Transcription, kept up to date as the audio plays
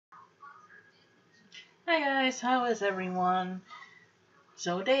Hi guys, how is everyone?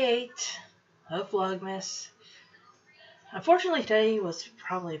 So day 8 of Vlogmas. Unfortunately today was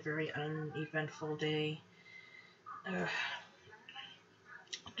probably a very uneventful day. Ugh,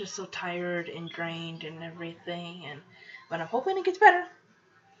 just so tired and drained and everything, but I'm hoping it gets better.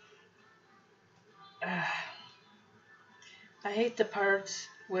 Ugh, I hate the parts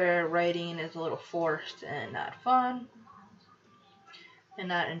where writing is a little forced and not fun and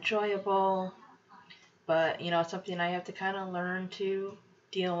not enjoyable. But, it's something I have to kind of learn to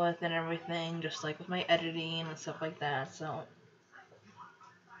deal with and everything, just like with my editing and stuff like that. So,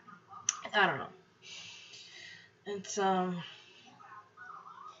 I don't know. It's, I've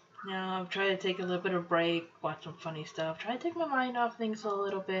tried to take a little bit of break, watch some funny stuff, try to take my mind off things a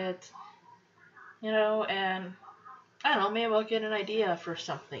little bit, and I don't know, maybe I'll get an idea for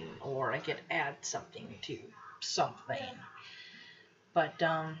something, or I could add something to something. But,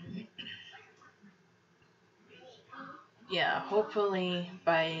 yeah, hopefully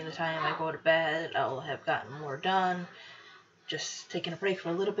by the time I go to bed, I'll have gotten more done. Just taking a break for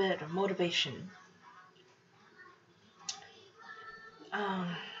a little bit of motivation. But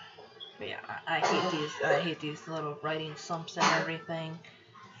yeah, I hate these little writing slumps and everything.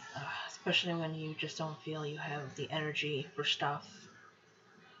 Especially when you just don't feel you have the energy for stuff.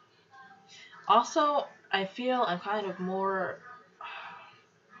 Also, I feel I'm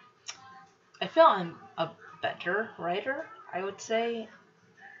a better writer, I would say,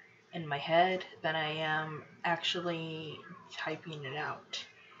 in my head than I am actually typing it out.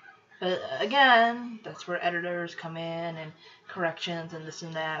 But again, that's where editors come in and corrections and this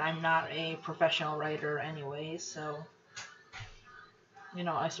and that. I'm not a professional writer anyways, so,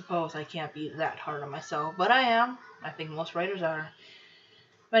 I suppose I can't be that hard on myself. But I am. I think most writers are.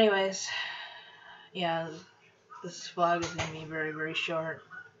 But anyways, yeah, this vlog is going to be very, very short.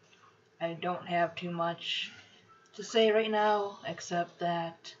 I don't have too much to say right now, except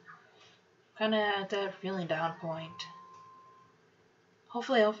that kind of at that feeling down point.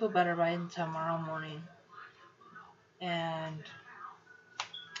 Hopefully I'll feel better by tomorrow morning. And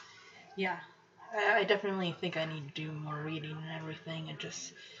yeah, I definitely think I need to do more reading and everything and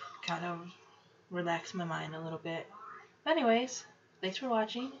just kind of relax my mind a little bit. Anyways, thanks for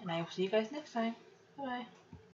watching, and I will see you guys next time. Bye-bye.